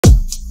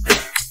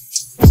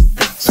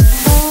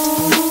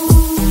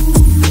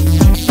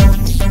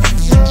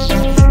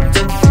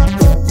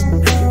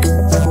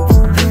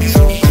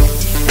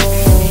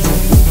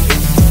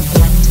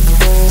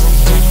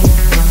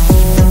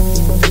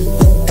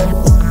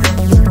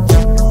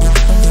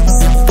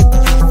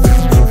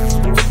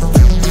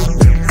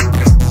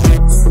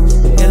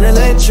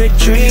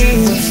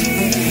dreams.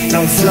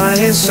 I'm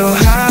flying so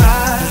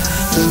high,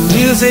 the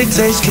music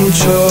takes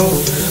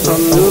control.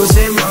 I'm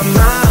losing my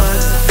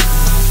mind,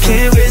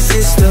 can't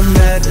resist the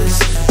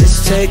madness,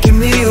 it's taking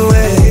me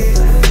away.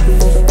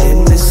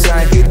 In this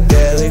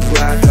psychedelic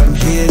rock, I'm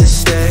here to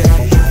stay.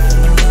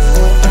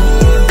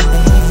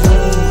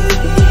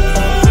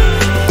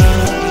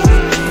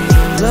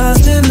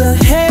 Lost in the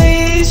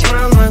haze,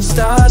 my mind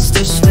starts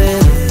to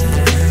spin.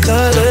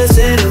 Colors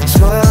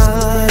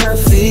intertwine, I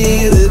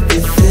feel it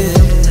within.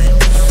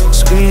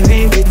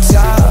 Screaming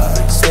guitar,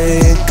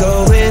 stay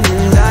going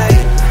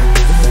tonight.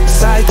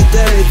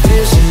 Psychedelic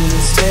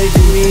visions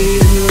taking me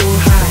to new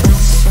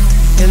heights.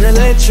 In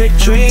electric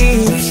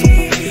dreams,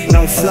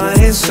 I'm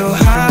flying so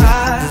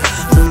high,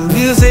 the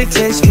music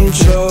takes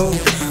control.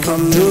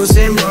 I'm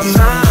losing my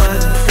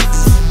mind,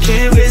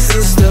 can't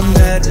resist the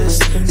madness,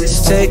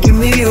 it's taking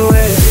me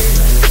away.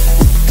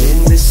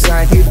 In this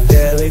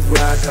psychedelic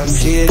rock, I'm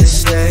here to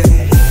stay.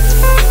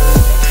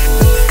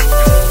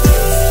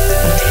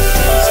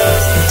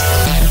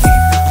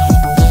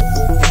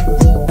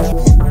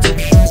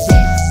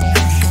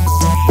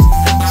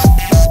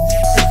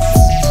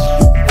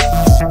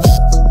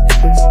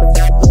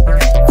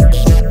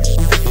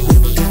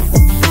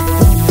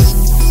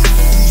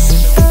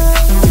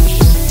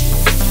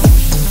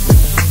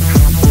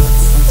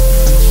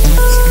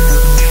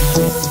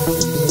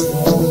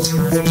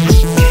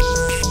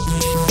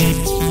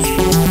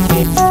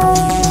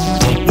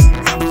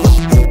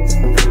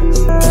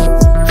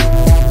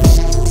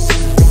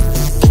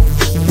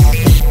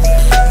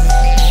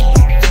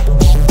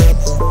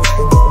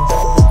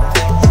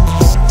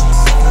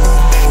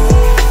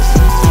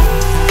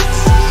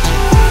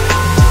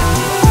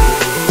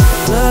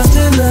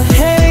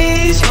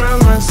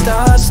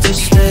 Starts to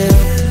spin,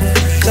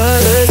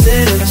 colors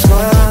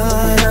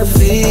intertwine, I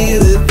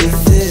feel it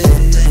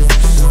within.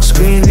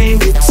 Screaming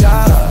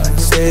guitar,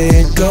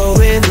 stay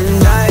going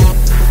tonight.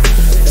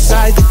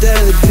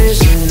 Psychedelic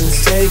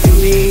visions taking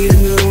me to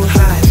new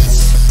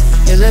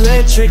heights. In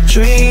electric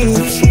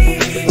dreams,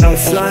 I'm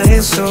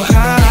flying so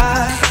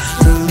high,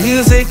 the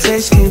music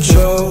takes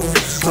control.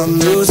 I'm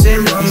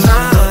losing my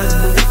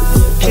mind,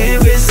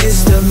 can't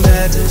resist the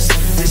madness,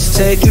 it's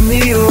taking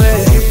me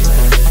away.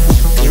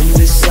 In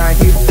this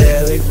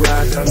psychedelic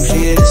rock, I'm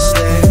here to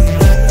stay.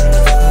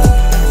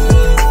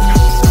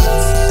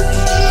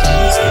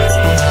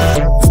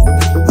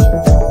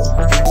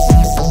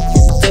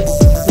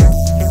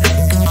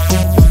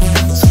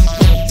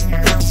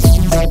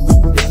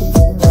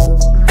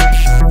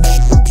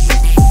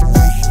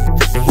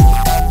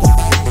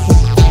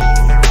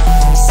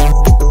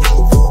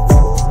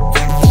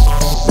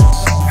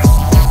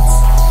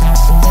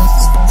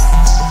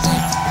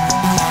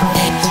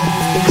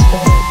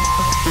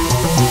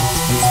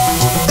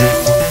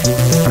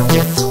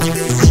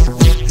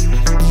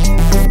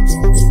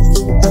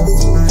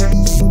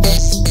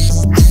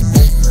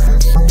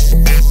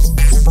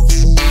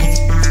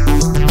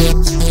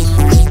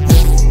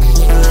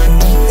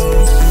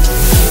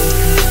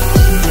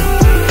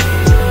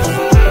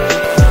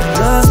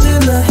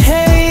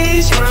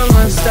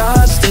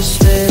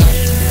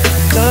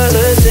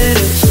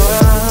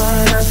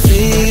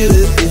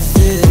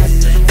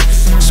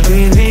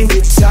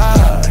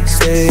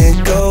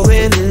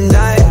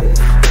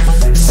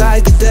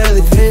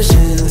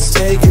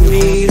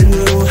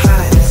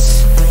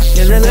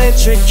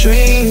 Electric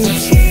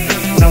dreams,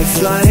 I'm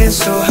flying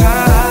so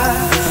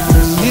high,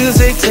 the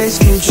music takes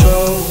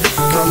control.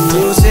 I'm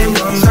losing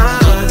my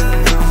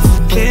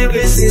mind, can't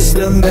resist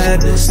the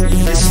madness,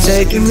 it's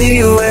taking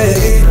me away.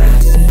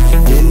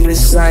 In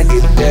this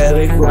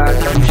psychedelic rock,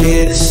 I'm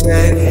here to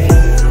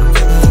stay.